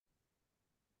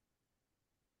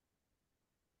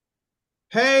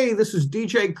Hey, this is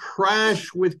DJ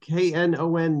Crash with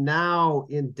KNON Now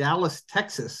in Dallas,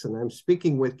 Texas, and I'm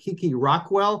speaking with Kiki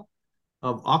Rockwell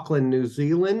of Auckland, New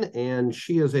Zealand, and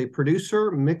she is a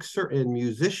producer, mixer, and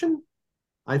musician.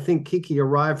 I think Kiki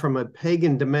arrived from a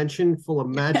pagan dimension full of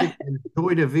magic and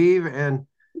joy de vivre, and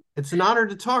it's an honor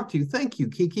to talk to you. Thank you,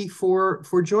 Kiki, for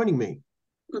joining me.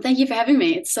 Well, thank you for having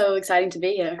me. It's so exciting to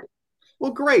be here.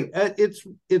 Well, great.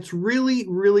 It's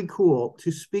really cool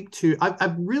to speak to.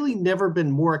 I've really never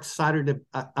been more excited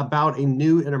about a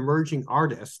new and emerging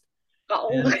artist. Oh,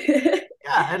 And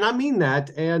yeah, and I mean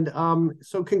that. And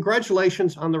so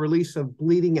congratulations on the release of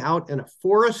Bleeding Out in a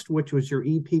Forest, which was your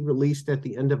EP released at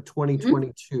the end of Mhm.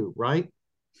 2022, right?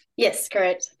 Yes,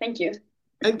 correct. Thank you.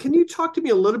 And can you talk to me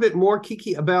a little bit more,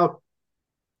 Kiki, about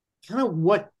kind of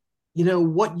what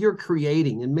you're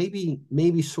creating and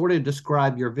maybe sort of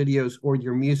describe your videos or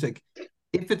your music,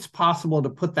 if it's possible to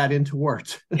put that into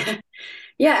words.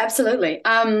 Yeah, absolutely.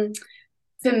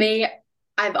 For me,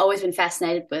 I've always been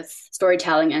fascinated with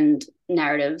storytelling and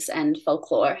narratives and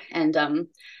folklore. And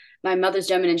my mother's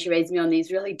German, and she raised me on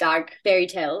these really dark fairy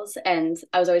tales, and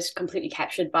I was always completely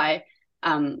captured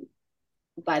um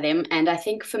by them. And I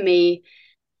think for me,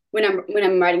 when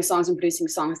I'm writing songs and producing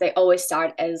songs, they always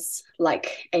start as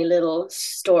like a little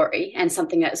story and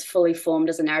something that's fully formed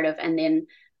as a narrative, and then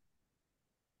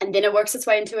it works its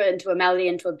way into a melody,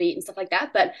 into a beat and stuff like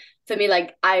that. But for me,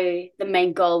 like I the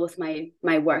main goal with my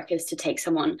work is to take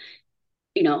someone,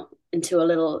 into a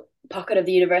little pocket of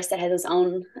the universe that has its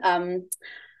own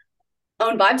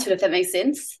vibe to it, if that makes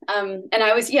sense. And I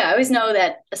always know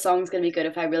that a song's gonna be good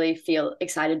if I really feel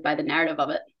excited by the narrative of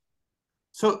it.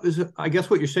 So I guess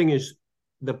what you're saying is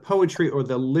the poetry or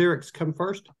the lyrics come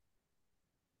first?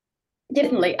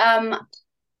 Definitely.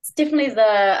 It's definitely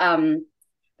the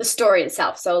story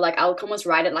itself. So like I'll almost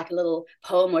write it like a little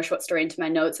poem or short story into my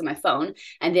notes on my phone,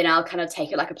 and then I'll kind of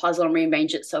take it like a puzzle and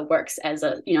rearrange it so it works as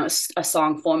a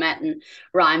song format and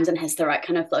rhymes and has the right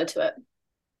kind of flow to it.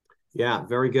 Yeah,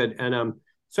 very good. And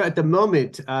so at the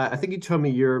moment, I think you told me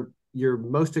you're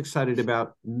most excited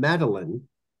about Madeline.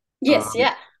 Yes, Um,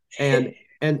 yeah.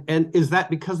 and and is that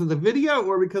because of the video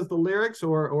or because of the lyrics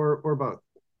or both?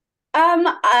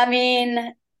 I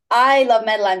mean, I love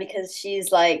Madeline because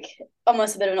she's like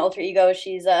almost a bit of an alter ego.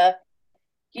 She's a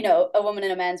woman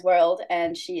in a man's world,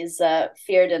 and she is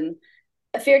feared and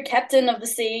a feared captain of the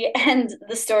sea. And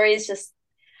the story is just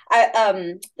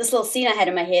this little scene I had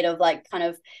in my head of like kind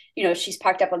of, she's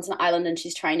parked up on some island and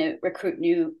she's trying to recruit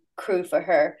new crew for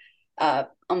her,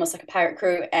 almost like a pirate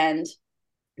crew. And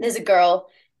there's a girl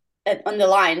on the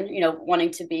line,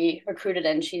 wanting to be recruited,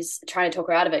 and she's trying to talk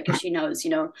her out of it because she knows,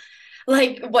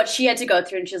 like what she had to go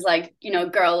through. And she's like,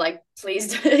 girl, like,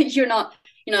 please, you're not,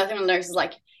 I think the nurse is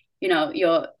like,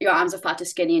 your arms are far too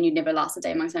skinny and you'd never last a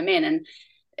day amongst my men. And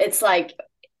it's like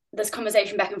this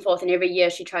conversation back and forth, and every year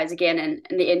she tries again, and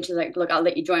in the end she's like, look, I'll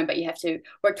let you join, but you have to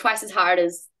work twice as hard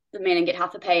as the men and get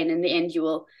half the pay, and in the end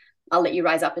I'll let you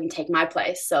rise up and take my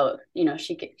place. So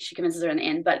she convinces her in the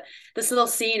end. But this little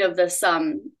scene of this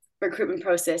recruitment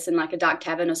process in like a dark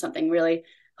cabin or something really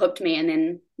hooked me, and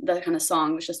then the kind of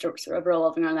song was just sort of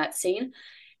revolving around that scene.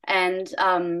 And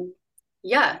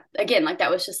yeah, again, like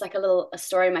that was just like a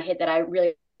story in my head that I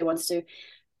really wants to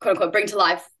quote unquote bring to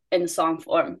life in the song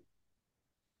form.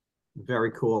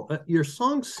 Very cool. Your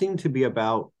songs seem to be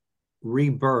about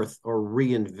rebirth or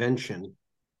reinvention.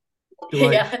 Do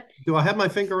I Yeah. do I have my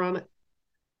finger on it?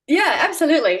 Yeah,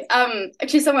 absolutely.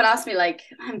 Actually, someone asked me like,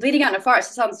 "I'm bleeding out in a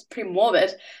forest." It sounds pretty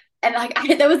morbid, and like,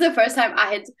 that was the first time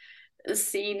I had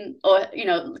seen or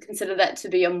considered that to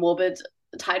be a morbid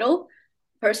title.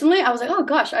 Personally, I was like, "Oh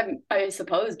gosh, I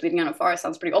suppose bleeding out in a forest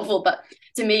sounds pretty awful," but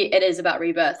to me, it is about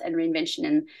rebirth and reinvention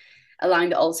and allowing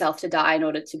the old self to die in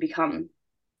order to become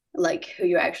like who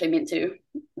you're actually meant to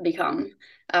become.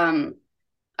 Um,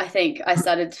 I think I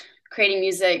started creating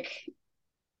music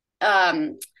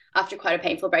um after quite a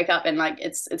painful breakup, and like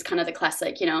it's kind of the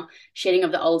classic, shedding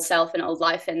of the old self and old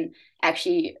life, and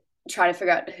actually try to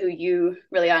figure out who you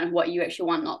really are and what you actually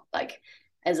want, not like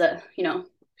as a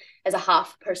as a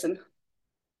half person.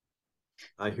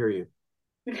 I hear you.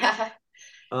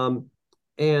 Um,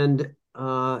 and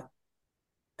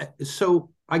so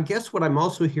I guess what I'm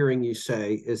also hearing you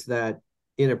say is that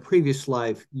in a previous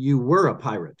life you were a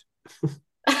pirate.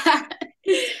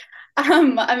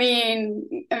 I mean,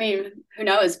 who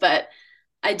knows? But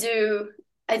I do,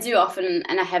 I do often,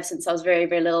 and I have since I was very,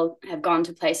 very little, have gone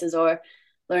to places or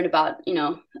learned about,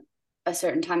 a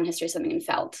certain time in history, something, and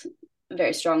felt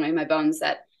very strongly in my bones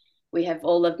that we have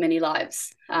all lived many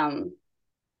lives.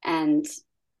 And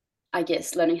I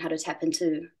guess learning how to tap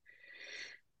into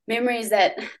memories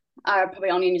that are probably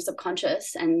only in your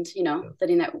subconscious, and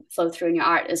letting that flow through in your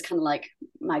art is kind of like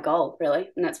my goal, really,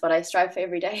 and that's what I strive for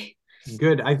every day.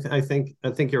 Good. I think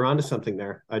you're onto something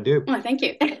there. I do. Oh, thank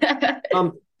you.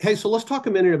 Hey, so let's talk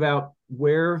a minute about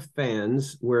where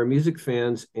music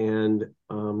fans and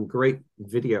great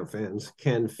video fans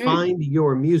can find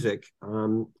your music.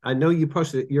 I know you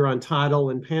posted you're on Tidal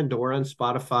and Pandora and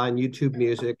Spotify and YouTube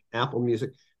Music, Apple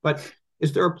Music, but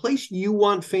is there a place you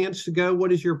want fans to go?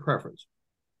 What is your preference?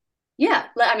 Yeah,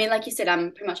 I mean, like you said,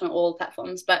 I'm pretty much on all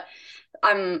platforms, but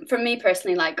for me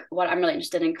personally, like what I'm really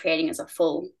interested in creating is a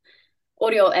full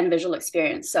audio and visual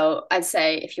experience. So I'd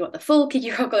say if you want the full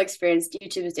Kiki Rockwell experience,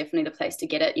 YouTube is definitely the place to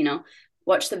get it.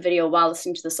 Watch the video while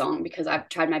listening to the song, because I've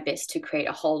tried my best to create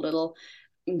a whole little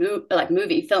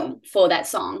movie film for that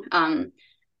song.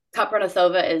 Cup Runneth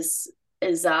Over is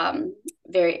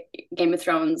very Game of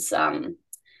Thrones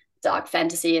dark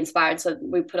fantasy inspired. So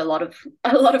we put a lot of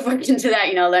work into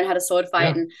that. Learn how to sword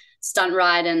fight Yeah. and stunt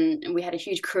ride, and we had a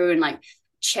huge crew and like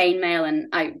chainmail, and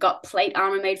I got plate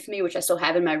armor made for me, which I still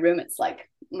have in my room. It's like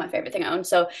my favorite thing I own.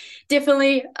 So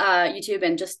definitely YouTube,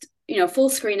 and just full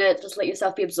screen it. Just let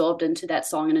yourself be absorbed into that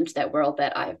song and into that world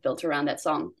that I have built around that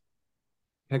song.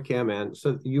 Heck yeah, man.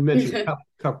 So you mentioned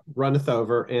Cup Runneth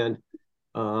Over, and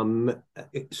um,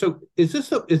 so is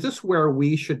this where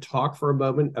we should talk for a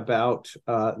moment about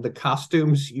the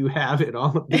costumes you have in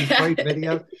all of these great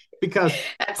videos? Because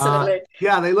Absolutely.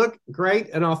 yeah, they look great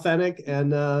and authentic,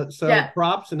 and so Yeah.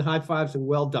 props and high fives and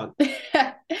well done.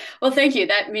 Well, thank you.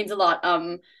 That means a lot.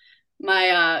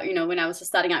 My when I was just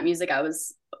starting out music, I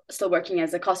was still working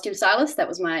as a costume stylist. That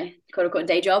was my quote unquote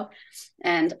day job,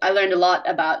 and I learned a lot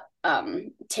about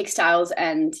textiles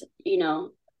and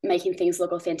making things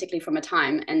look authentically from a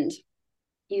time, and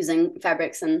using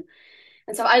fabrics, and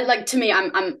so I like, to me,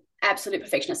 I'm absolute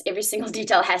perfectionist. Every single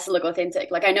detail has to look authentic.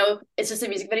 Like, I know it's just a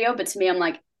music video, but to me, I'm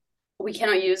like, we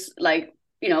cannot use like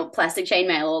plastic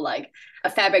chainmail or like a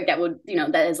fabric that would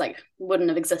that is like wouldn't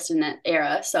have existed in that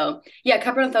era. So yeah,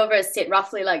 Cup Runneth Over is set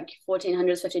roughly like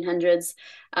 1400s, 1500s,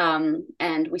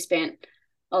 and we spent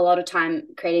a lot of time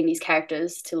creating these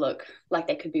characters to look like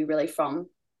they could be really from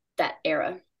that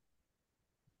era.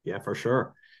 Yeah, for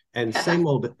sure. And same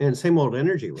old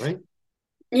energy, right?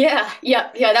 Yeah.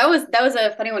 That was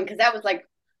a funny one, because that was like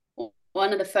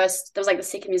one of the first. That was like the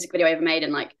second music video I ever made,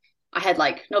 and like I had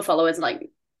like no followers, like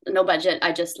no budget.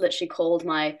 I just literally called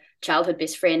my childhood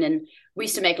best friend, and we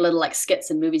used to make little like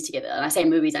skits and movies together. And I say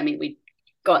movies, I mean we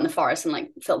go out in the forest and like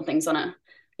film things on a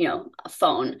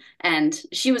phone. And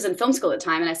she was in film school at the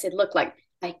time, and I said, look, like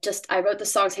I wrote the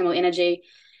song Same Old Energy,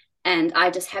 and I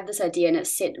just have this idea, and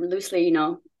it's set loosely,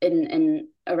 in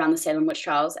around the Salem witch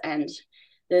trials, and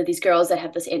there are these girls that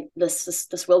have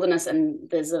this wilderness, and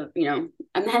there's a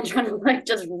man trying to like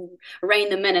just rein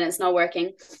them in, and it's not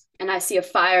working. And I see a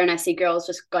fire, and I see girls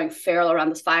just going feral around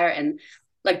this fire, and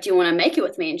like, do you want to make it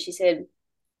with me? And she said,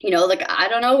 like, I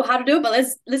don't know how to do it, but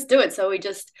let's do it. So we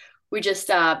just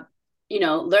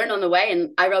learned on the way, and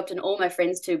I roped in all my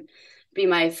friends to be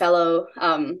my fellow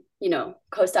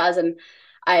co-stars, and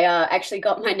I actually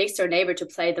got my next door neighbor to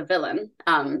play the villain.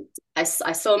 I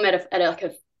saw him at like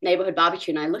a neighborhood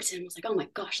barbecue, and I looked at him and was like, oh my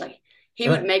gosh, like he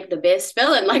would make the best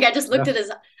villain. Like, I just looked Yeah. at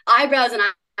his eyebrows, and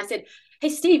I said, hey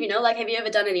Steve, like, have you ever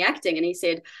done any acting? And he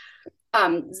said,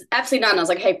 absolutely not. And I was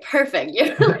like, hey, perfect.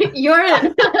 You're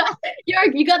in.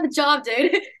 You got the job,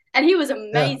 dude. And he was Yeah.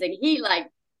 amazing. He like,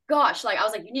 gosh, like I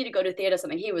was like, you need to go to theater or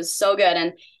something. He was so good.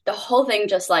 And the whole thing,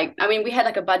 just like, I mean, we had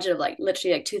like a budget of like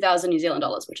literally like 2,000 New Zealand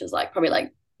dollars, which is like probably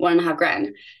like 1.5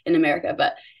 grand in America.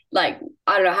 But like,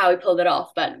 I don't know how we pulled it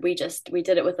off, but we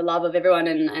did it with the love of everyone.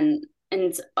 And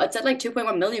it's at like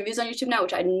 2.1 million views on YouTube now,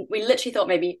 which we literally thought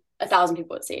maybe 1,000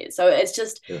 people would see it. So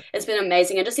Yeah. it's been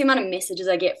amazing. And just the amount of messages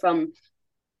I get from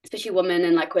especially women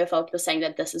and like queer folk saying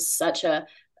that this is such a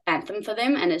anthem for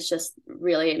them, and it's just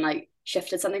really like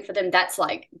shifted something for them. That's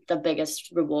like the biggest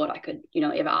reward I could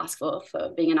ever ask for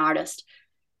being an artist.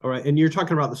 All right. And you're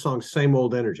talking about the song Same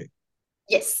Old Energy.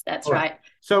 Yes, that's All right. right.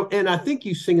 So, and I think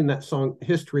you sing in that song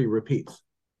History Repeats.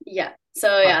 Yeah, so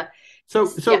All right. yeah. So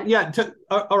Yeah. yeah.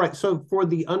 All right. So for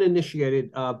the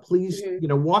uninitiated, please,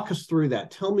 Mhm. walk us through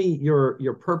that. Tell me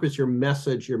your purpose, your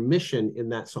message, your mission in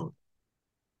that song.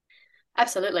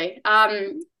 Absolutely.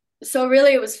 So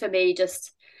really it was for me,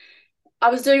 just I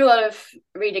was doing a lot of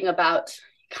reading about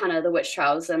kind of the witch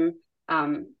trials, and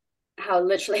how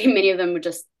literally many of them were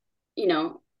just you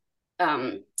know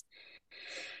um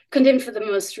condemned for the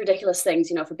most ridiculous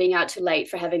things, for being out too late,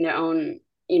 for having their own,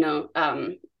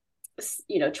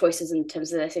 choices in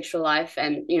terms of their sexual life,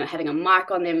 and having a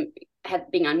mark on them,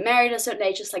 being unmarried at a certain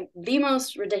age, just like the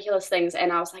most ridiculous things.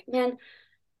 And I was like, man,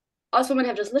 us women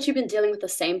have just literally been dealing with the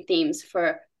same themes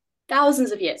for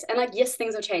thousands of years. And like, yes,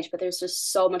 things have changed, but there's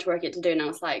just so much work yet to do. And I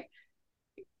was like,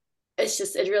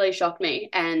 it really shocked me.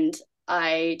 And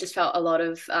I just felt a lot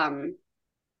of,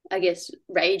 I guess,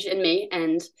 rage in me.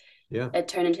 And Yeah. it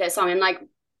turned into that song. And like,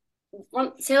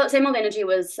 Same Old Energy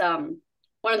was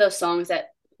one of those songs that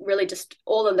really just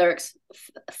all the lyrics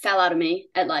fell out of me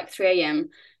at like 3 a.m.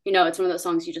 It's one of those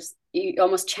songs you're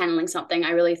almost channeling something.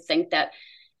 I really think that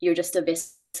you're just a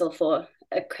vessel for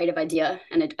a creative idea,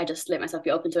 and I just let myself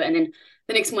be open to it. And then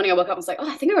the next morning I woke up and was like, oh,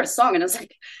 I think I wrote a song, and I was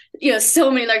like, so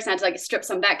many lyrics, and I had to like strip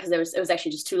some back because it was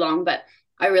actually just too long. But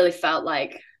I really felt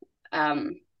like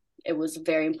it was a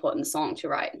very important song to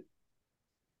write.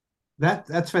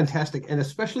 That's fantastic, and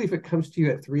especially if it comes to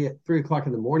you at 3 o'clock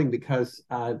in the morning, because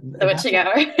The witching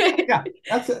hour. yeah,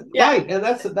 that's Yeah. right, and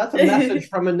that's a message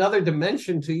from another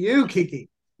dimension to you, Kiki.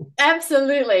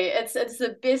 Absolutely. It's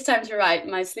the best time to write.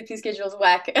 My sleeping schedule's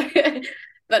whack.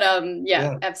 But yeah,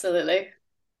 Yeah, absolutely.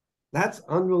 that's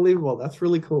unbelievable. That's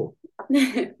really cool.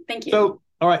 Thank you. So,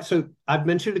 all right, so I've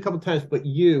mentioned it a couple of times, but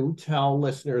you tell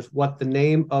listeners what the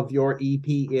name of your EP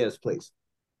is, please.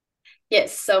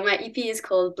 Yes, so my EP is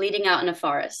called Bleeding Out in a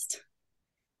Forest.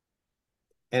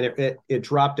 And it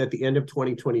dropped at the end of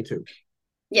 2022.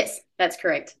 Yes, that's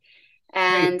correct. Hey,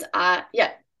 And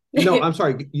yeah. no, I'm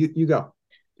sorry. You go.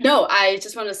 No, I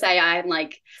just want to say I'm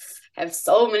like have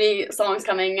so many songs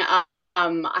coming. I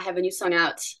have a new song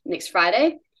out next Friday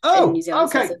in New Oh, Zealand.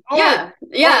 So okay. All right. yeah, All right.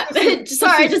 yeah. This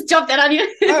Sorry, I is just jumped that on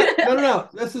you. no, no, no.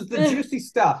 This is the juicy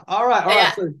stuff. All right. All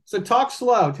right. Yeah. So talk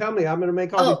slow. Tell me. I'm going to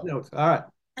make all these Oh, notes. All right.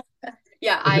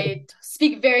 yeah, I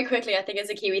speak very quickly. I think it's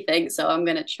a Kiwi thing, so I'm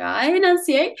gonna try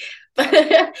enunciate. But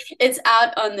it's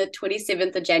out on the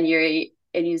 27th of January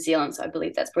in New Zealand, so I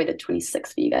believe that's probably the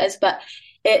 26th for you guys. But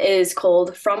it is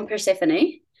called From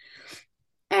Persephone,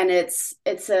 and it's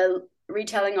a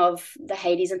retelling of the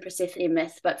Hades and Persephone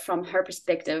myth, but from her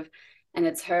perspective. And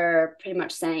it's her pretty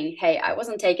much saying, "Hey, I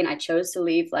wasn't taken. I chose to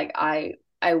leave. Like I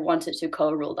wanted to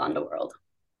co-rule the underworld."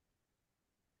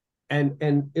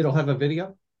 And it'll have a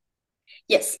video.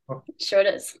 Yes, Oh, sure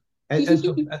it is. and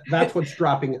so that's what's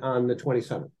dropping on the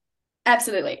 27th.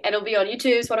 Absolutely. And it'll be on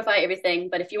YouTube, Spotify, everything.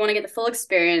 But if you want to get the full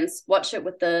experience, watch it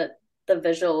with the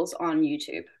visuals on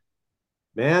YouTube.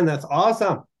 Man, that's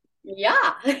awesome.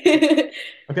 Yeah.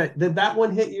 Okay. Did that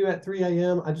one hit you at 3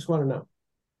 a.m.? I just want to know.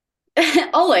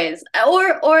 Always.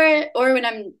 Or when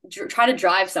I'm trying to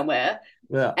drive somewhere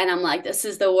Yeah. and I'm like, this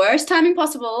is the worst timing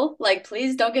possible. Like,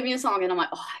 please don't give me a song. And I'm like,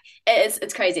 oh,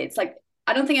 it's crazy. It's like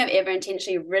I don't think I've ever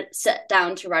intentionally sat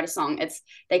down to write a song.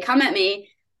 They come at me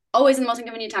always in the most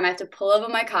inconvenient time. I have to pull over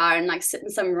my car and like sit in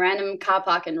some random car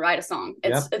park and write a song.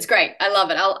 Yep. It's great. I love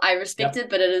it. I respect Yep. it,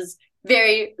 but it is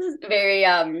very very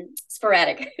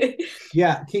sporadic.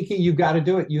 Yeah, Kiki, you've got to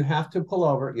do it. You have to pull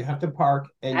over, you have to park,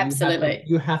 and Absolutely.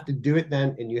 you have to do it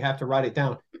then, and you have to write it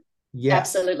down. Yes.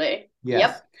 Absolutely. Yes.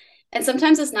 Yep. And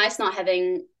sometimes it's nice not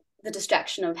having the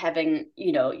distraction of having,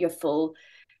 your full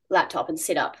laptop and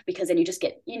set up, because then you just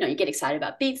get, you get excited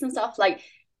about beats and stuff. Like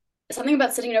something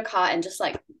about sitting in your car and just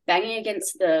like banging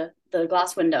against the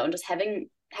glass window and just having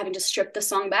to strip the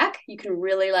song back. You can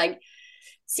really like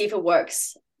see if it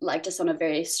works, like just on a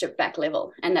very stripped back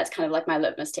level. And that's kind of like my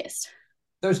litmus test.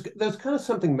 There's kind of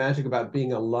something magic about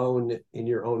being alone in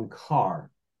your own car.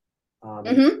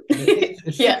 Mm-hmm.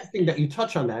 It's Yeah. interesting that you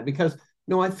touch on that, because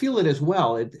no, I feel it as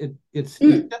well. It's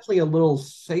Mm. definitely a little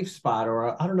safe spot,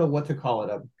 or I don't know what to call it,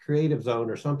 a creative zone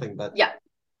or something. But Yeah.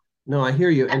 no, I hear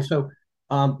you. And so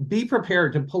be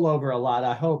prepared to pull over a lot,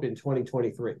 I hope, in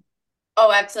 2023.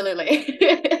 Oh, absolutely.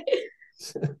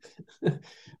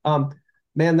 um,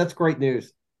 man, that's great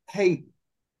news. Hey,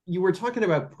 you were talking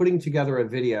about putting together a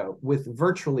video with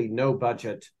virtually no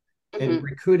budget and Mm-hmm.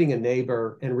 recruiting a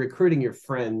neighbor and recruiting your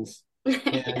friends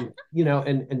Yeah.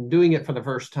 and and doing it for the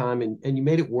first time, and you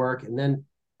made it work. And then,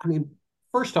 I mean,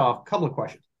 first off, a couple of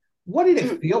questions. What did it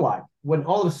Mm. feel like when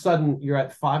all of a sudden you're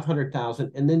at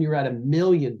 500,000 and then you're at 1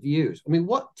 million views? I mean,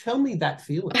 tell me that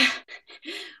feeling.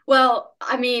 Well,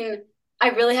 I mean, I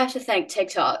really have to thank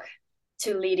TikTok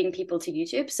to leading people to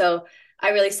YouTube. So I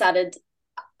really started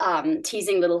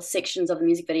teasing little sections of the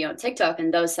music video on TikTok,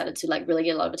 and those started to like really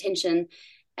get a lot of attention.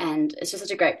 And it's just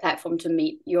such a great platform to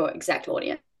meet your exact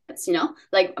audience.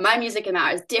 Like my music and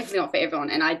art is definitely not for everyone,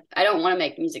 and I don't want to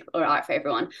make music or art for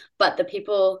everyone, but the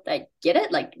people that get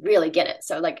it like really get it.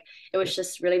 So like it was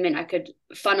just really meant I could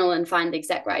funnel and find the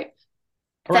exact right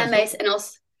All right, fan so base. And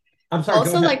I'm sorry, go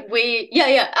also ahead. like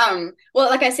well,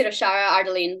 like I said, Ashara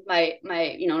Ardeline, my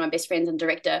best friends and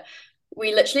director,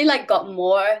 we literally like got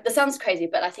more, this sounds crazy,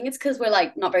 but I think it's because we're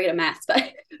like not very good at maths, but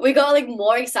we got like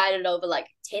more excited over like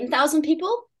 10,000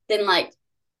 people than like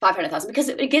 500,000, because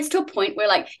it gets to a point where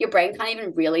like your brain can't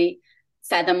even really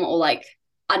fathom or like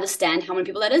understand how many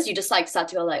people that is. You just like start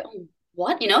to go like, oh,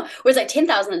 what, you know? Whereas like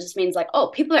 10,000, it just means like, oh,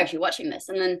 people are actually watching this.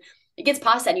 And then it gets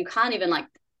past that. And you can't even like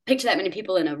picture that many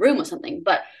people in a room or something.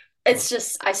 But it's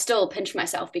just, I still pinch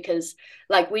myself because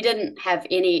like we didn't have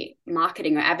any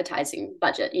marketing or advertising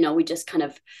budget. You know, we just kind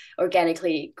of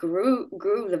organically grew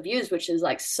the views, which is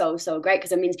like so great,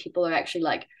 because it means people are actually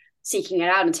like seeking it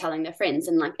out and telling their friends,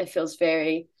 and like it feels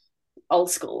very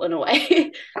old school in a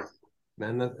way.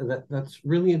 Man, that's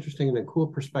really interesting and a cool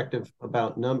perspective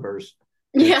about numbers.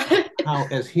 Yeah. How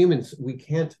as humans we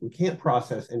can't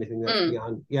process anything that's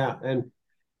beyond. Yeah,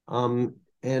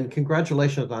 and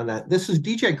congratulations on that. This is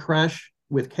DJ Crash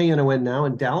with KNON Now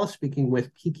in Dallas, speaking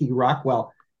with Kiki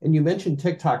Rockwell. And you mentioned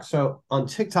TikTok. So on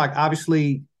TikTok,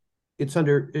 obviously, it's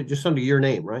just under your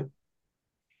name, right?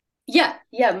 Yeah.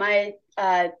 My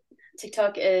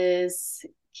TikTok is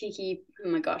Kiki. Oh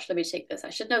my gosh, let me take this.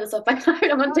 I should know this off by heart.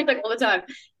 I'm on TikTok all the time.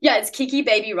 Yeah, it's Kiki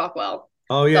Baby Rockwell.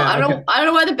 Oh So yeah, okay. I don't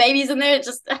know why the baby's in there. It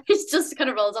just kind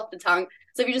of rolls off the tongue.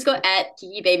 So if you just go at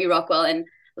Kiki Baby Rockwell, and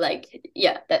like,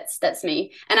 yeah, that's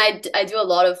me. And I do a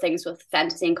lot of things with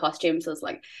fantasy and costumes. So it's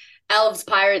like elves,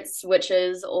 pirates,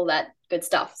 witches, all that good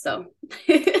stuff. So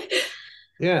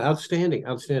Yeah, outstanding.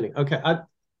 Okay,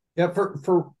 yeah,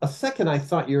 for a second I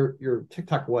thought your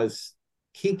TikTok was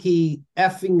Kiki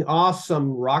effing awesome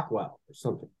Rockwell or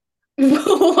something.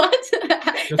 what?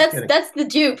 Just kidding. That's the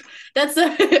dupe. That's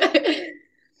a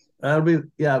That'll be,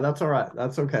 yeah, that's all right.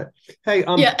 That's okay. Hey,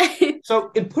 yeah.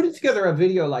 so in putting together a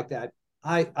video like that,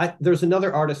 I there's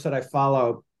another artist that I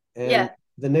follow, and Yeah.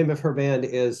 the name of her band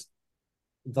is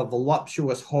The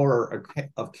Voluptuous Horror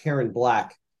of Karen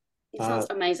Black. It sounds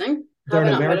amazing. They're Have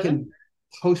an I not heard of him?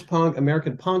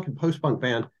 American punk and post-punk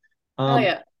band. Oh Um,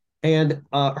 yeah. and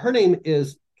her name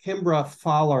is Kimbra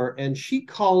Fowler, and she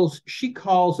calls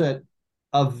it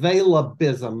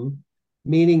availabism,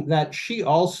 meaning that she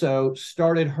also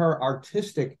started her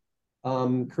artistic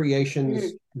creations,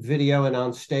 Mm. video and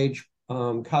on stage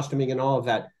costuming and all of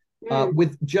that Mm.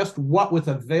 with just what was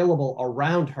available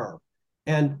around her.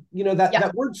 And you know that Yeah.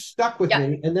 that word stuck with Yeah.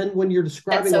 me. And then when you're That's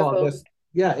describing so all of cool. this,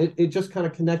 yeah, it just kind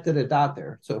of connected a dot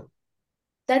there. So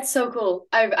That's so cool.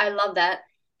 I love that.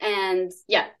 And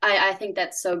yeah, I think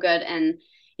that's so good. And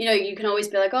you know, you can always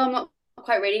be like, oh, I'm not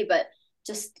quite ready, but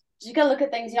just gotta look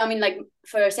at things. You know, I mean, like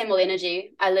for Same Old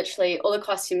Energy, I literally all the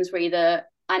costumes were either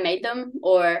I made them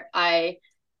or I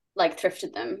like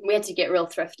thrifted them. We had to get real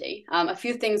thrifty. A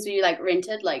few things we like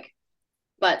rented, like,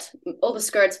 but all the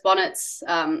skirts, bonnets,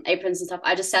 aprons and stuff,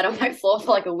 I just sat on my floor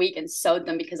for like a week and sewed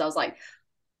them because I was like,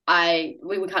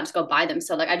 we can't just go buy them.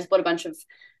 So like I just bought a bunch of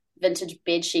vintage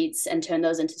bed sheets and turned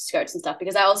those into skirts and stuff,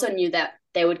 because I also knew that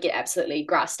they would get absolutely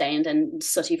grass stained and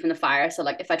sooty from the fire. So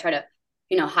like if I try to,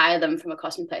 you know, hire them from a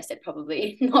costume place, they'd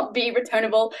probably not be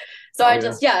returnable. So oh I yeah,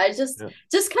 just, yeah, I just yeah.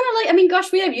 kind of like, I mean,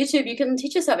 gosh, we have YouTube, you can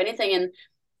teach yourself anything. And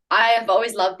I have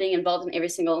always loved being involved in every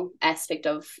single aspect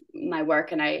of my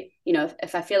work. And I, you know,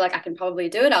 if I feel like I can probably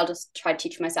do it, I'll just try to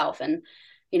teach myself and,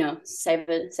 you know, save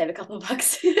a couple of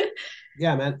bucks.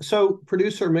 Yeah, man. So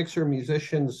producer, mixer,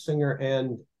 musician, singer,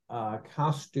 and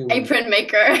costume. Apron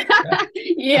maker.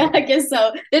 Yeah, I guess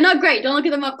so. They're not great. Don't look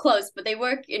at them up close, but they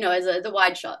work, you know, as a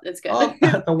wide shot. That's good. Oh,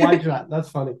 the wide shot. That's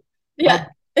funny. Yeah.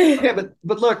 Okay,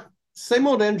 but look, Same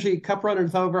Old Energy, Cup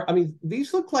Runners Over. I mean,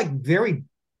 these look like very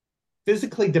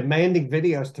physically demanding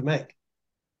videos to make.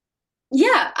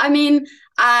 Yeah, I mean,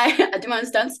 I do my own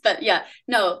stunts, but yeah,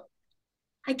 no.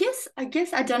 I guess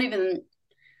I don't even,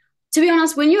 to be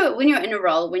honest, when you're in a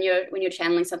role, when you're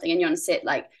channeling something and you're on set,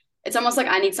 like it's almost like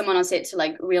I need someone on set to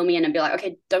like reel me in and be like,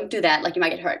 okay, don't do that, like you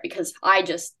might get hurt, because I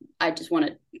just want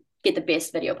to get the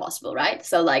best video possible, right?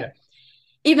 So like Yeah.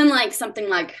 even like something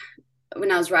like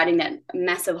when I was riding that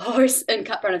massive horse in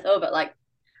Cut Runneth Over, like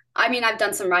I mean, I've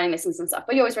done some riding lessons and stuff,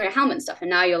 but you always wear a helmet and stuff. And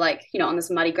now you're like, you know, on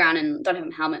this muddy ground and don't have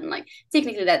a helmet. And like,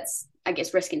 technically that's, I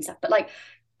guess, risky and stuff. But like,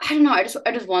 I don't know.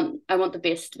 I want the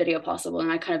best video possible. And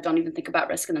I kind of don't even think about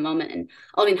risk in the moment. And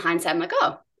only in hindsight, I'm like,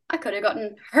 oh, I could have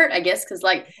gotten hurt, I guess. Cause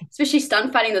like, especially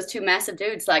stunt fighting those two massive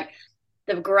dudes, like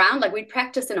the ground, like we'd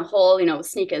practice in a hall, you know, with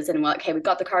sneakers. And we're like, hey, we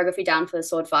got the choreography down for the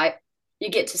sword fight. You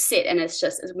get to sit and it's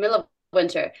middle of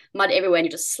winter, mud everywhere. And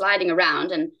you're just sliding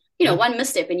around. And you know, Yeah. one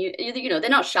misstep and you know, they're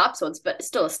not sharp swords, but it's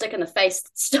still a stick in the face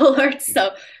still hurts. So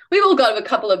we've all got a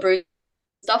couple of bruised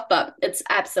stuff, but it's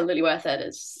absolutely worth it.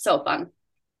 It's so fun.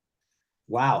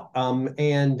 Wow.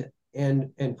 And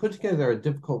put together a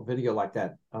difficult video like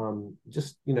that.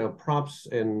 Just props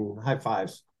and high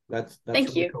fives. That's Thank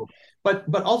really you. cool. But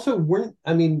also weren't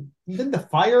I mean, didn't the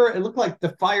fire? It looked like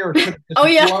the fire could have Oh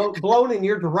just yeah. blown in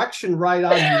your direction right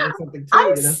on you or something too.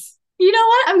 I'm You know. You know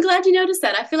what? I'm glad you noticed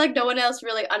that. I feel like no one else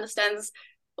really understands,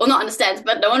 well, not understands,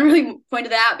 but no one really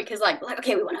pointed that out because, like,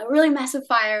 okay, we want a really massive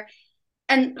fire.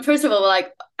 And first of all,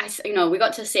 like, we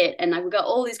got to sit and like we got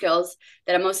all these girls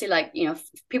that are mostly like,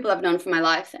 people I've known from my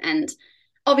life, and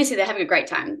obviously they're having a great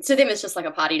time. So them, it's just like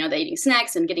a party. They're eating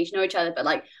snacks and getting to know each other. But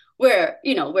like, we're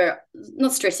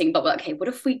not stressing, but we're like, hey, what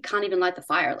if we can't even light the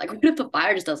fire? Like, what if the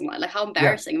fire just doesn't light? Like, how Yeah.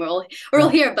 embarrassing. We're all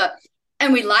here,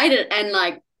 and we light it, and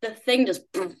like the thing just,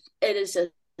 it is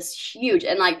just huge.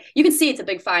 And like you can see it's a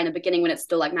big fire in the beginning when it's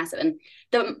still like massive. And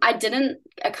I didn't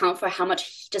account for how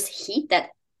much just heat that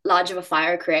large of a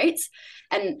fire creates.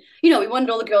 And we wanted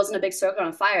all the girls in a big circle on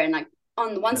a fire, and like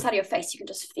on one side of your face you can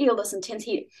just feel this intense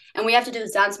heat. And we have to do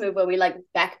this dance move where we like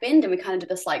backbend, and we kind of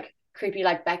do this like creepy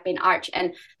like backbend arch,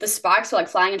 and the sparks were like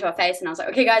flying into our face. And I was like,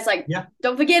 okay guys, like,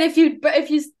 don't forget, if you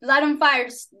light on fire,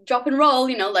 just drop and roll.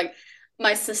 Like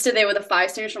my sister there with a fire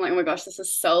extinguisher, I'm like, oh my gosh, this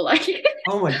is so like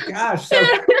Oh my gosh. So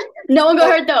no one got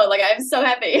hurt though. Like, I'm so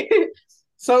happy.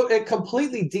 So it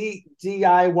completely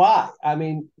DIY. I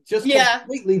mean, just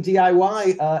completely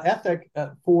DIY ethic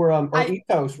or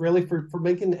ethos, really, for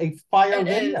making a fire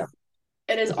video.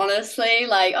 It is honestly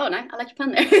like, oh, nice. I like your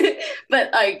pun there.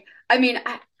 But like, I mean,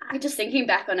 I just thinking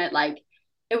back on it, like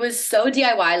it was so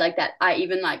DIY like that. I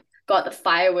even like got the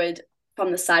firewood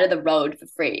from the side of the road for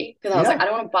free because I was like, I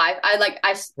don't want to buy.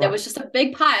 There was just a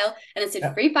big pile and it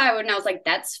said free firewood, and I was like,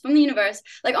 that's from the universe.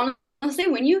 Like honestly,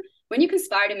 when you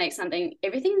conspire to make something,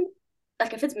 everything,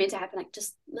 like if it's meant to happen, like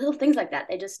just little things like that,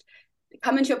 they just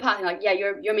come into your path and like, yeah,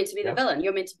 you're meant to be the villain,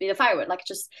 you're meant to be the firewood. Like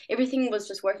just everything was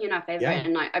just working in our favor.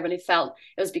 And I really felt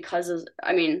it was because of,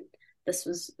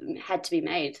 this had to be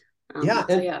made.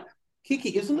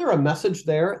 Kiki, isn't there a message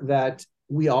there that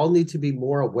we all need to be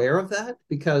more aware of that?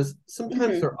 Because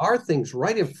sometimes there are things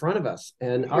right in front of us,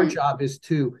 and our job is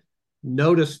to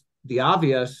notice the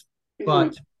obvious,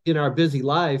 but in our busy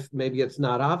life, maybe it's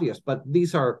not obvious. But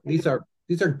these are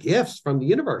gifts from the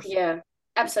universe. Yeah,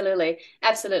 absolutely.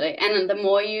 And the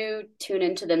more you tune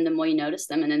into them, the more you notice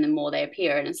them, and then the more they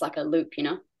appear, and it's like a loop,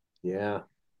 Yeah.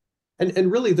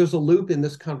 And really, there's a loop in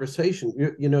this conversation.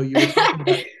 You were talking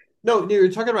about no, you're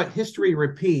talking about history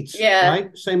repeats,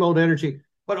 right? Same old energy.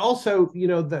 But also,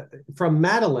 from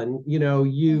Madeline,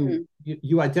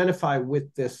 you identify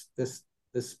with this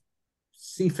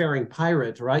seafaring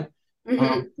pirate, right?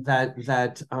 That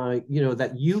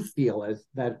you feel as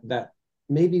that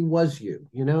maybe was you.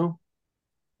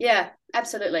 Yeah,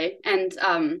 absolutely.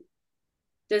 And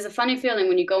there's a funny feeling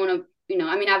when you go on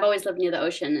I've always lived near the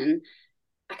ocean, and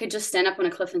I could just stand up on a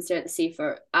cliff and stare at the sea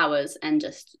for hours and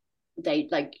just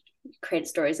create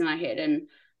stories in my head. And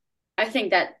I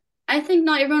think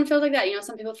not everyone feels like that.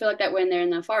 Some people feel like that when they're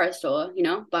in the forest or,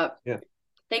 but I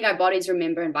think our bodies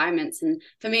remember environments. And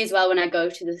for me as well, when I go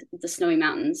to the snowy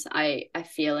mountains, I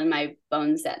feel in my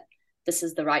bones that this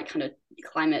is the right kind of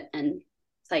climate and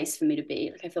place for me to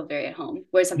be. Like I feel very at home.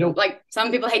 Whereas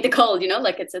some people hate the cold,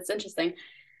 like it's interesting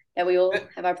that we all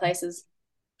have our places.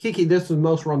 Kiki, this is the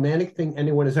most romantic thing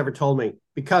anyone has ever told me,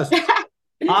 because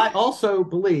I also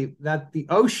believe that the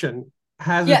ocean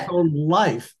has its own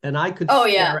life, and I could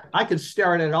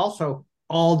stare at it also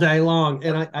all day long.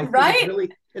 And I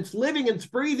think it's living, it's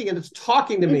breathing, and it's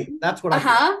talking to me. That's what I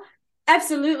feel.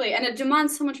 Absolutely. And it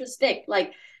demands so much respect.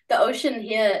 Like the ocean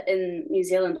here in New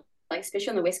Zealand, like especially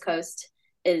on the West Coast,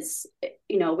 is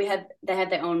they have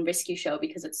their own rescue show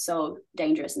because it's so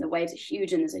dangerous and the waves are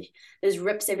huge and there's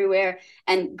rips everywhere.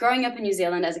 And growing up in New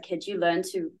Zealand as a kid, you learn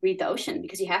to read the ocean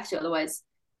because you have to, otherwise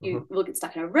you will get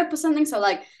stuck in a rip or something. So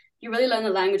like you really learn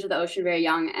the language of the ocean very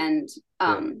young, and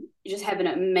you just have an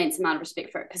immense amount of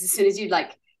respect for it, because as soon as you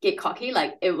like get cocky,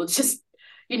 like it will just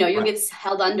you'll get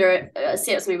held under a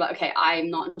set of something like, okay,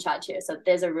 I'm not in charge here. So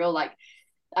there's a real like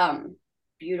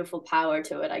beautiful power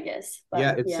to it, I guess.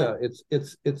 But,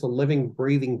 it's a living,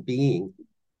 breathing being.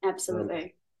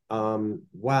 Absolutely.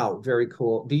 Wow, very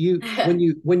cool. Do you when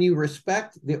you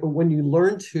respect when you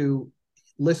learn to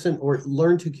listen or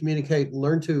learn to communicate,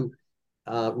 learn to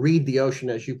read the ocean,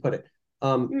 as you put it,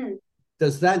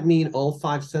 does that mean all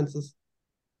five senses?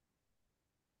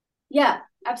 Yeah,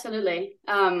 absolutely.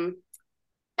 And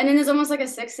then there's almost like a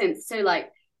sixth sense too.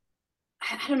 Like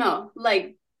I don't know,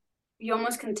 like you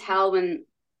almost can tell when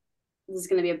there's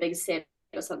going to be a big set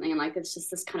or something, and like it's just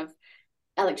this kind of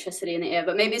electricity in the air.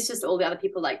 But maybe it's just all the other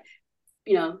people like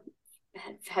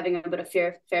having a bit of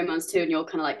pheromones too, and you're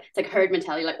kind of like, it's like herd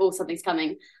mentality, like, oh, something's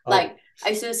coming. Like I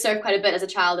used to surf quite a bit as a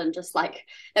child, and just like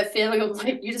that feeling of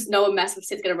like you just know a massive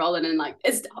set's gonna roll in, and like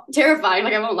it's terrifying,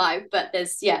 like I won't lie. But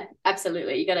there's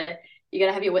absolutely, you gotta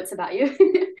have your wits about you.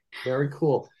 Very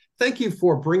cool. Thank you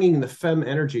for bringing the femme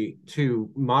energy to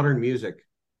modern music.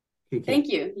 Kiki. Thank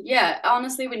you. Yeah,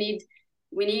 honestly, we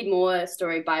need more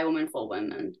story by women for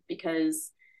women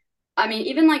because I mean,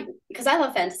 even like because I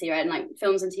love fantasy, right, and like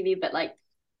films and TV, but like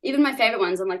even my favorite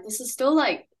ones, I'm like, this is still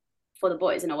like for the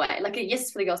boys in a way. Like yes,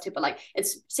 it's for the girls too, but like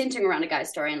it's centering around a guy's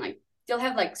story and like they'll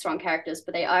have like strong characters,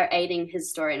 but they are aiding his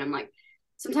story. And I'm like,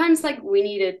 sometimes like we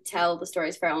need to tell the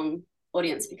stories for our own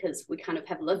audience because we kind of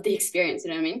have lived the experience.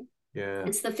 You know what I mean? Yeah.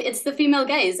 It's the female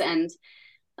gaze, and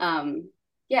um,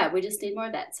 yeah, we just need more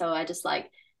of that. So I just like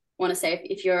want to say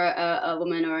if you're a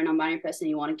woman or a non-binary person and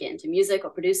you want to get into music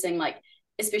or producing, like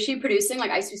especially producing,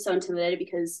 like I used to be so intimidated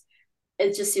because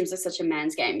it just seems like such a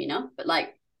man's game, you know? But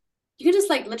like you can just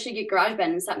like literally get GarageBand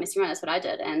and start messing around. That's what I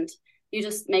did. And you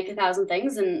just make 1,000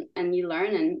 things and you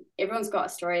learn and everyone's got a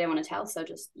story they want to tell. So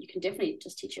just you can definitely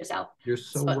just teach yourself. You're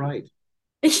so So right.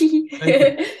 Thank you.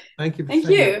 thank Thank you for saying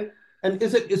that. you. And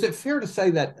is it fair to say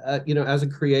that as a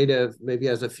creative, maybe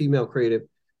as a female creative,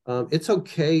 it's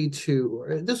okay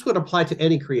to this would apply to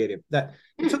any creative that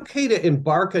it's Mm, okay to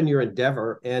embark on your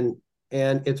endeavor and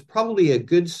it's probably a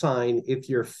good sign if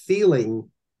you're feeling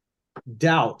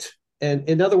doubt. And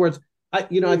in other words,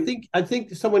 mm. I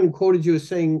think someone quoted you as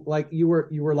saying like you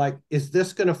were like, is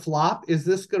this going to flop? Is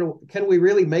this going to can we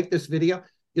really make this video?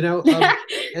 You know,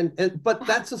 and but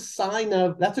that's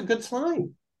a good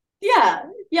sign. Yeah,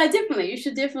 yeah, definitely. You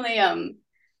should definitely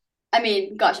I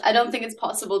mean, gosh, I don't think it's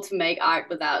possible to make art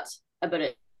without a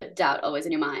bit of doubt always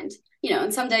in your mind. You know,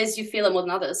 and some days you feel it more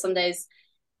than others. Some days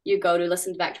you go to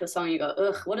listen back to a song and you go,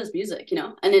 ugh, what is music? You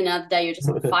know? And then another day you're just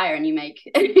on fire and you make,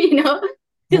 you know?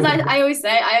 Because I always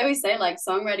say like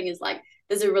songwriting is like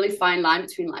there's a really fine line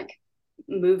between like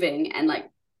moving and like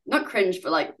not cringe,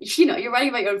 but like, you know, you're writing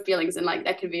about your own feelings and like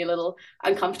that can be a little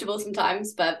uncomfortable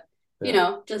sometimes. But you Yeah.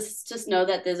 know, just know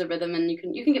that there's a rhythm and you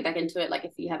can get back into it. Like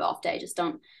if you have an off day, just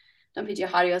don't be too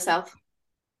hard on yourself.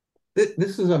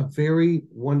 This is a very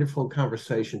wonderful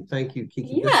conversation. Thank you,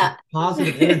 Kiki. This is Yeah.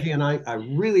 positive energy, and I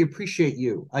really appreciate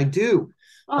you. I do.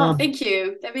 Oh, Um, thank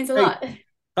you. That means a hey,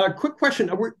 lot. quick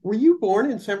question: were you born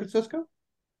in San Francisco?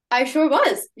 I sure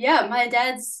was. Yeah, my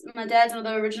dad's one of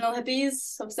the original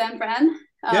hippies of San Fran.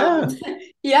 Yeah.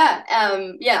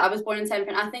 Yeah, I was born in San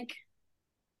Fran. I think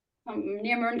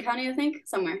near Marin County, I think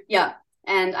somewhere. Yeah,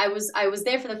 and I was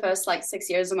there for the first like 6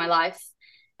 years of my life.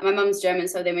 And my mom's German,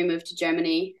 so then we moved to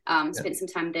Germany. Yeah. Spent some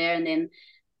time there, and then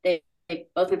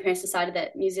both my parents decided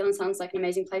that New Zealand sounds like an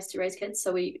amazing place to raise kids.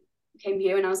 So we came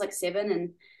here when I was like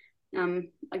 7, and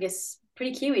I guess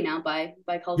pretty Kiwi now by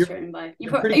You're culture and by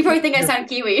you're pretty you probably key. think I You're sound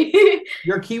Kiwi.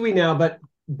 you're Kiwi now,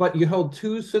 but you hold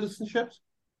two citizenships.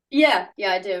 Yeah,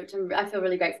 I do. I feel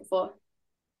really grateful for.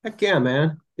 Heck yeah,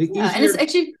 man! Yeah, and it's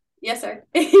actually yes, sir.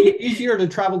 Easier to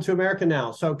travel to America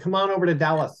now. So come on over to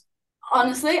Dallas.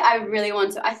 Honestly, I really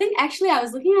want to. I think actually I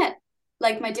was looking at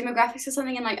like my demographics or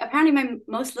something, and like apparently my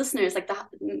most listeners, like the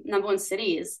number one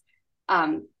city is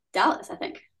Dallas, I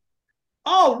think.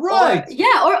 Oh, Or right.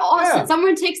 yeah, or Austin, Yeah. somewhere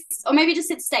in Texas, or maybe just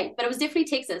said state, but it was definitely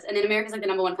Texas, and then America's like the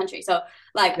number one country. So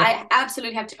like Yeah. I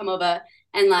absolutely have to come over,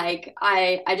 and like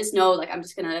I just know like I'm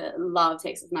just gonna love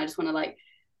Texas, and I just want to like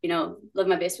live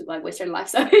my best with like Western life.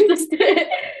 So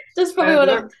just probably And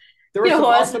want to there are get a some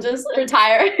horse and awesome just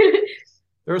retire.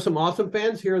 there are some awesome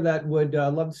fans here that would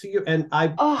love to see you. And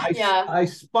Oh yeah. I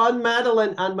spun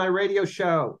Madeline on my radio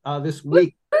show this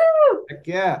week. Woo! Heck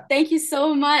yeah, Thank you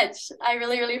so much. I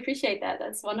really, really appreciate that.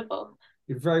 That's wonderful.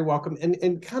 you're very welcome.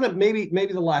 And kind of maybe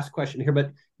the last question here,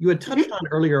 but you had touched Mhm. on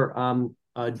earlier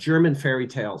German fairy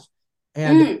tales,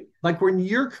 and Mm. like when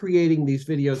you're creating these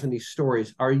videos and these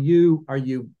stories, are you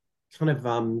kind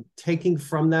of taking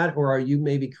from that, or are you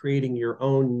maybe creating your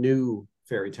own new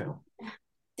fairy tale?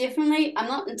 Definitely, I'm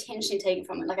not intentionally taking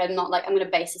from it. Like I'm not like I'm going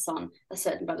to base this on a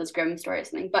certain Brothers Grimm story or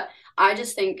something. But I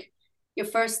just think your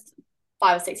first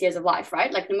 5 or 6 years of life,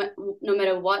 right? Like no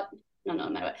matter what, no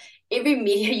matter what, every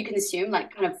media you consume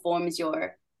like kind of forms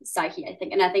your psyche. I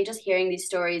think, and I think just hearing these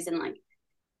stories and like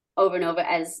over and over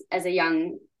as a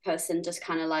young person just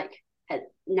kind of like had,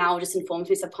 now just informs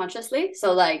me subconsciously.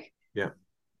 So like Yeah.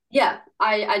 yeah,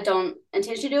 I don't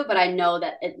intentionally do it, but I know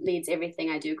that it leads everything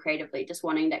I do creatively, just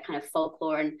wanting that kind of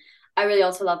folklore. And I really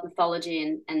also love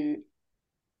mythology and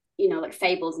like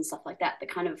fables and stuff like that. The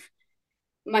kind of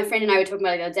my friend and I were talking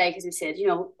about it the other day because we said,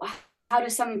 how do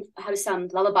some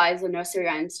lullabies or nursery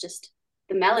rhymes just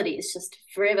the melody is just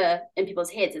forever in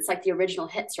people's heads. It's like the original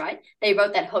hits, right? They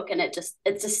wrote that hook and it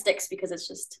just sticks because it's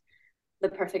just the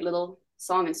perfect little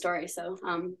song and story. So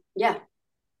yeah,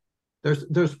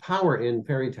 There's power in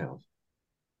fairy tales.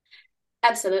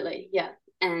 absolutely. Yeah.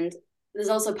 And there's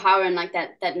also power in like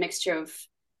that mixture of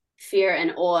fear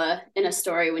and awe in a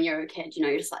story when you're a kid.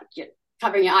 You're just like you're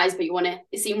covering your eyes, but you want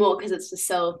to see more because it's just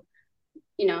so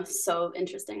so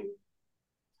interesting.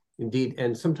 Indeed.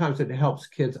 And sometimes it helps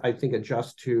kids, I think,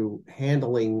 adjust to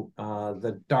handling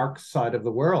the dark side of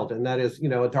the world. And that is,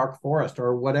 a dark forest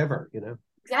or whatever.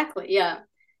 Exactly. Yeah.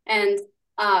 And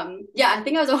yeah, I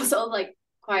think I was also like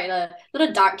quite not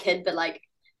a dark kid, but like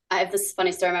I have this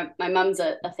funny story. My mum's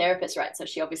a therapist, right? So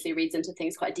she obviously reads into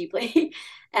things quite deeply.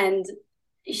 And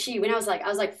when I was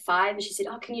like 5, and she said,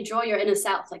 "Oh, can you draw your inner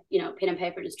self? Like, pen and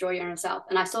paper, just draw your inner self."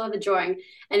 And I still have a drawing,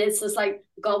 and it's this like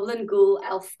goblin ghoul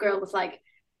elf girl with like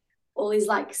all these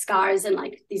like scars and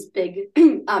like these big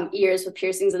ears with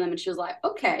piercings in them. And she was like,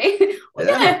 "Okay,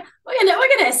 Yeah. we're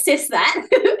gonna assess that."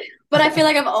 But I feel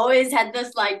like I've always had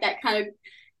this like that kind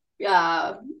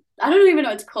of I don't even know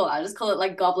what to call it. I just call it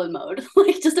like goblin mode,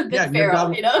 like just a bit Yeah, you're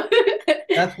feral, goblin.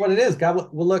 That's what it is. Goblin.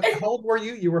 Well, look, how old were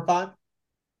you? You were 5?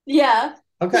 Yeah.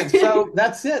 Okay, so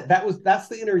that's it. That's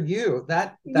the inner you.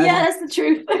 That Yeah, is, that's the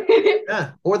truth.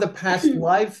 yeah, or the past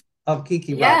life of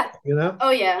Kiki Yeah. Rockwell. Oh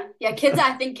yeah. Yeah.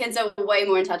 I think kids are way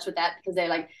more in touch with that because they're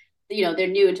like, they're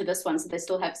new into this one. So they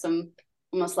still have some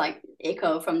almost like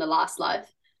echo from the last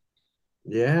life.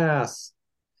 Yes.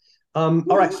 All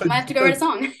right. I might have to go write a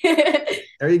song.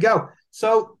 There you go.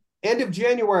 So end of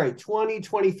January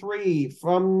 2023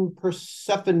 from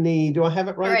Persephone. Do I have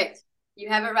it right? Correct. You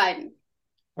have it right.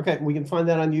 Okay, we can find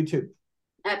that on YouTube.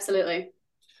 Absolutely.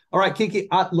 All right, Kiki.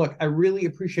 Look, I really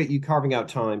appreciate you carving out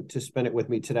time to spend it with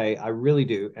me today. I really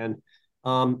do. And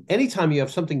anytime you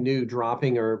have something new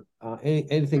dropping or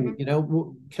anything,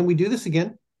 Mm-hmm. can we do this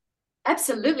again?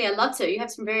 Absolutely. I'd love to. You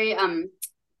have some very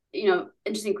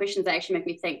interesting questions that actually make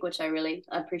me think, which I really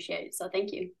appreciate. So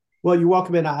thank you. Well, you're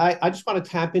welcome. And I just want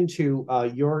to tap into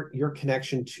your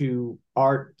connection to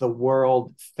art, the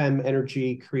world, fem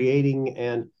energy, creating,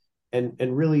 and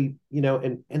really,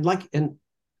 and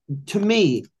to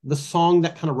me, the song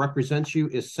that kind of represents you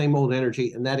is Same Old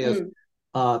Energy, and that is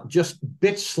just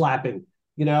bitch slapping,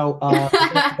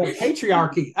 the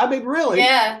patriarchy. I mean, really.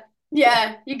 Yeah.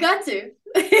 Yeah. You got to.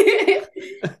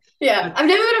 Yeah. I've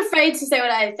never been afraid to say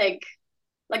what I think.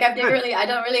 Like I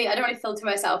don't really filter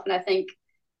myself, and I think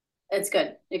it's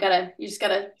good. You just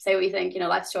gotta say what you think.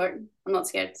 Life's short. I'm not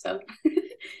scared. So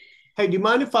Hey, do you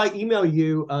mind if I email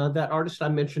you that artist I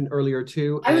mentioned earlier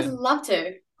too? I would love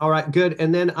to. All right, good.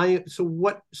 And then so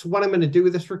what I'm going to do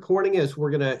with this recording is we're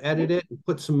going to edit it and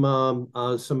put some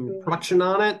production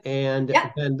on it, and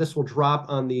Yeah. then this will drop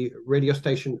on the radio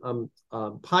station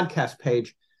podcast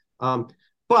page.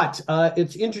 But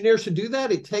it's engineers to do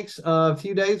that. It takes a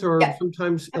few days or Yeah.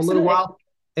 sometimes a little Absolutely. while.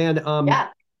 And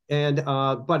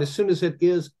Yeah. but as soon as it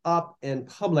is up and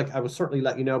public, I will certainly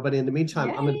let you know. But in the meantime,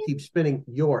 I'm going to Yay. keep spinning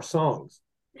your songs.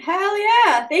 Hell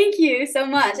yeah. Thank you so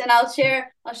much. And I'll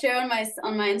share on my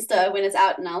Insta when it's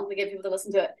out, and I'll get people to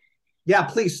listen to it. Yeah,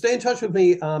 please stay in touch with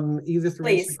me either through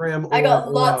Please. Instagram I or got or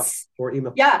uh, lots. or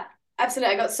email. Yeah,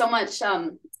 absolutely. I got so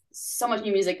much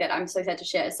new music that I'm so excited to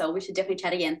share. So we should definitely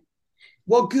chat again.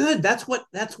 Well, good. That's what.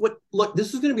 Look,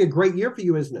 this is going to be a great year for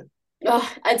you, isn't it? Oh,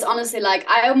 it's honestly like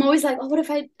I'm always like, oh, what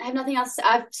if I have nothing else?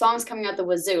 I have songs coming out the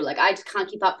wazoo. Like I just can't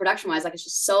keep up production wise. Like it's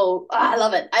just so I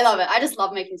love it. I love it. I just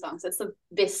love making songs. It's the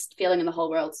best feeling in the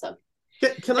whole world. So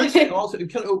Can I say also,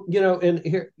 and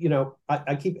here,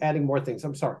 I keep adding more things.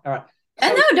 I'm sorry. All right.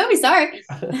 and So no, don't be sorry.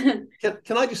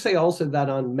 can I just say also that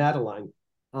on Madeline,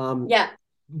 um, Yeah.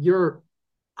 you're,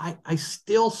 I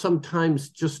still sometimes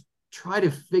just try to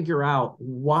figure out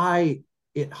why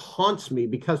it haunts me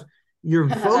because your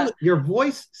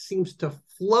voice seems to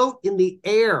float in the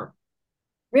air.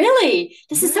 Really?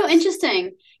 This is so Yes.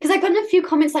 interesting. Because I've gotten a few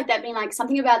comments like that being like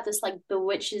something about this like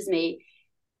bewitches me.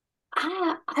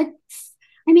 Ah, I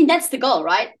mean that's the goal,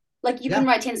 right? Like you can Yeah.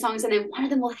 write 10 songs and then one of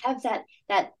them will have that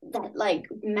like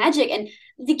magic. And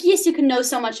like yes, you can know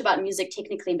so much about music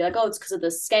technically and be like, oh, it's because of the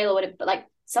scale or whatever. But like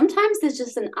sometimes there's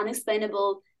just an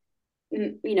unexplainable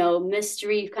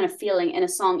mystery kind of feeling in a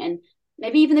song. And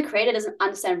maybe even the creator doesn't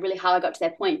understand really how I got to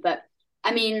that point. But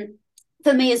I mean,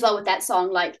 for me as well with that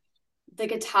song, like the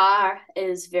guitar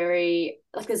is very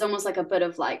like there's almost like a bit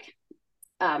of like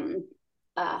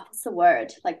what's the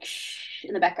word like shh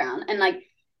in the background and like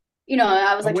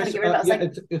I was A like trying to whisper. get rid of it. I was Yeah,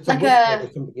 like it's a like whisper a or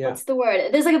something. Yeah. what's the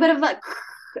word, there's like a bit of like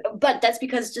but that's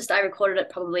because just I recorded it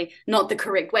probably not the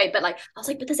correct way, but like I was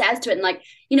like but this adds to it. And like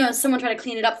someone tried to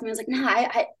clean it up for me. I was like nah,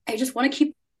 I just want to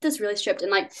keep this really stripped.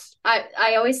 And like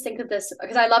I always think of this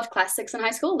because I loved classics in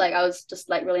high school. Like I was just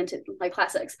like really into like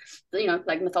classics,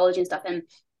 like mythology and stuff. And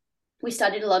we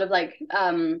studied a lot of like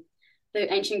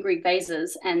the ancient Greek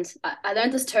vases, and I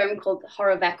learned this term called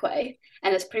horror vacui,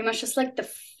 and it's pretty much just like the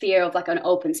fear of like an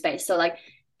open space. So like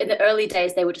in the early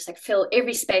days, they would just like fill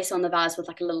every space on the vase with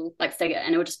like a little like figure,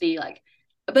 and it would just be like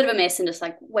a bit of a mess and just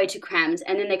like way too crammed.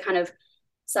 And then they kind of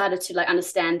started to like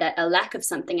understand that a lack of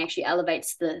something actually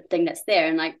elevates the thing that's there.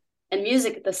 And like in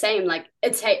music, the same. Like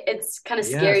it's kind of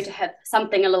scary to Yes. have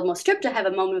something a little more stripped, to have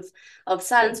a moment of Yeah.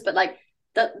 silence, but like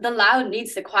the loud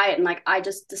needs the quiet. And like I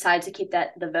just decided to keep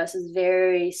that the verses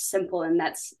very simple, and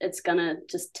it's gonna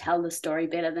just tell the story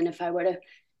better than if I were to,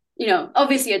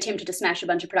 obviously attempted to smash a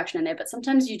bunch of production in there, but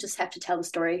sometimes you just have to tell the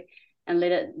story and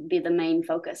let it be the main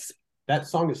focus. That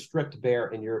song is stripped bare,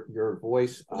 and your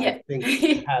voice, I Yeah. think,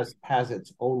 has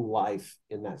its own life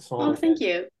in that Oh, song. thank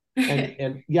you.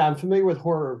 And yeah, I'm familiar with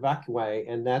Horror Vacue,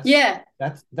 and Yeah.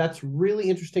 that's really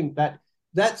interesting.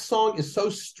 That song is so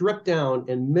stripped down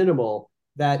and minimal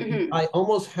that Mm-hmm. I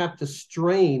almost have to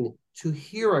strain to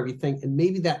hear everything, and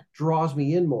maybe that draws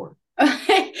me in more.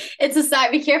 It's a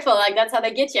sign. Be careful. Like that's how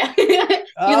they get you. You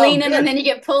Oh, lean in and good. then you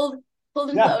get pulled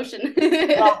into the Yeah. ocean.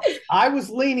 Well, I was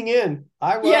leaning in.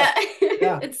 I was. Yeah.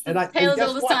 Yeah. It's And the I and tails all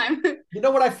guess this what? time. You know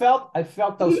what I felt? I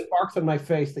felt those sparks on my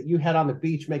face that you had on the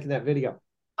beach making that video.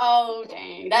 Oh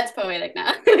dang, that's poetic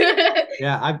now.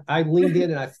 Yeah, I leaned in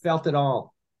and I felt it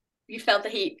all. You felt the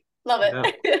heat. Love Yeah.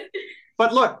 it.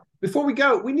 But look, before we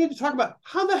go, we need to talk about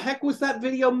how the heck was that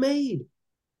video made?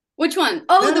 Which one?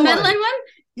 Oh, the Madeline Madeline. one?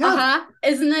 Yes. Uh-huh.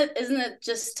 Isn't it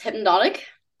just hypnotic?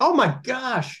 Oh my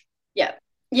gosh. Yeah.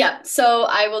 Yeah. So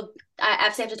I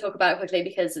actually have to talk about it quickly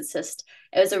because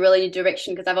it was a really new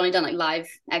direction because I've only done like live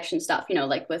action stuff,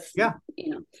 like with, Yeah.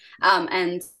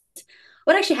 and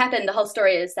what actually happened, the whole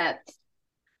story is that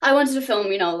I wanted to film,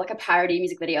 like a parody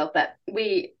music video, but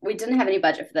we didn't have any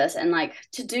budget for this, and like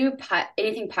to do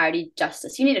anything parody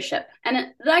justice, you need a ship, and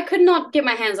I could not get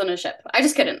my hands on a ship. I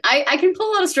just couldn't. I can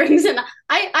pull a lot of strings, and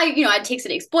I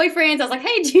texted ex-boyfriends. I was like,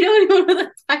 hey, do you know anyone with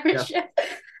a pirate Yeah. ship?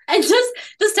 And just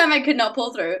this time I could not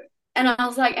pull through, and I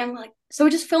was like, so we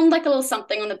just filmed like a little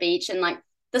something on the beach, and like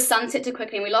the sun set too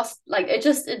quickly, and we lost like it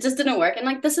just didn't work, and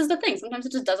like this is the thing, sometimes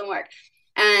it just doesn't work,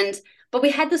 and. But we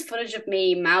had this footage of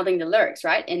me mouthing the lyrics,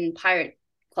 right, in pirate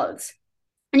clothes.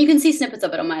 And you can see snippets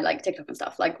of it on my like TikTok and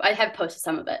stuff. Like I have posted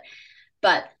some of it.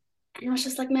 But and I was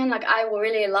just like, man, like I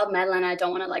really love Madeline. I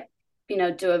don't want to like,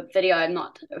 do a video I'm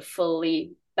not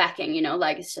fully backing,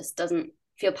 like it just doesn't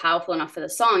feel powerful enough for the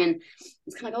song. And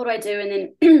it's kind of like, what do I do? And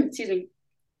then excuse me,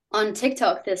 on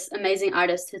TikTok, this amazing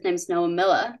artist, his name's Noah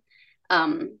Miller.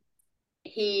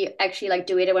 He actually like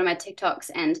duetted one of my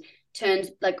TikToks and turned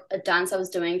like a dance I was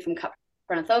doing from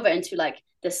Over into like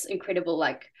this incredible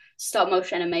like stop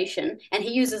motion animation, and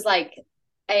he uses like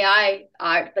AI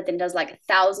art, but then does like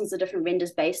thousands of different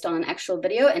renders based on an actual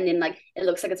video, and then like it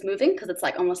looks like it's moving because it's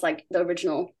like almost like the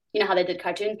original. You know how they did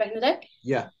cartoons back in the day?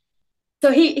 Yeah.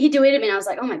 So he duetted me, and I was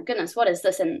like, oh my goodness, what is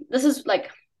this? And this is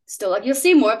like still like you'll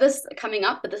see more of this coming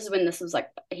up, but this is when this was like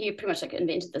he pretty much like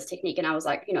invented this technique, and I was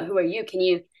like, who are you?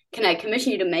 Can I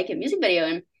commission you to make a music video?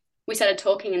 And we started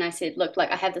talking, and I said, look,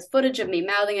 like I have this footage of me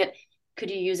mouthing it. Could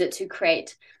you use it to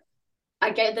create?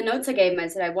 I gave the notes I gave him. I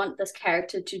said, I want this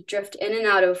character to drift in and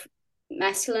out of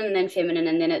masculine and then feminine,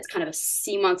 and then it's kind of a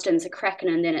sea monster and it's a kraken,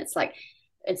 and then it's like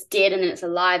it's dead and then it's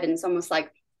alive, and it's almost like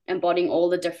embodying all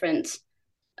the different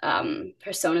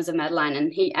personas of Madeline.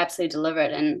 And he absolutely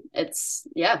delivered. And it's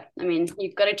I mean,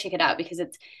 you've got to check it out because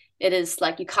it is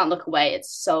like you can't look away.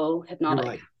 It's so You're hypnotic.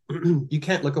 right. You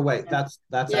can't look away. That's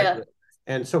Yeah. accurate.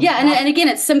 And so Yeah, and again,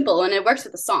 it's simple and it works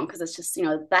with the song because it's just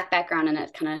black background and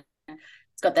it kind of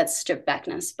it's got that stripped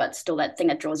backness, but still that thing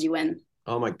that draws you in.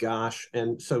 oh my gosh.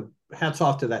 And so hats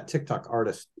off to that TikTok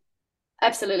artist.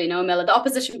 Absolutely, Noah Miller. The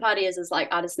Opposition Party is his like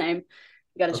artist name.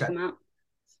 You got to check Okay. him out.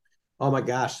 Oh my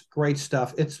gosh, great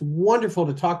stuff. It's wonderful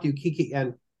to talk to you, Kiki.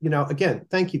 And again,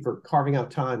 thank you for carving out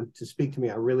time to speak to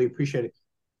me. I really appreciate it.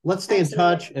 Let's stay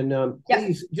Absolutely. in touch, and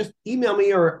please just email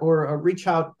me or reach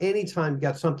out anytime you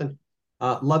got something.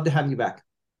 Love to have you back.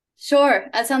 Sure,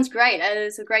 that sounds great. It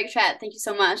was a great chat. Thank you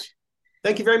so much.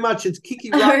 Thank you very much. It's Kiki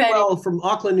Alrighty. Rockwell from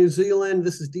Auckland, New Zealand.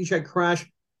 This is DJ Crash.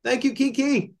 Thank you,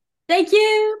 Kiki. Thank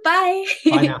you. Bye.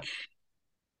 Bye now.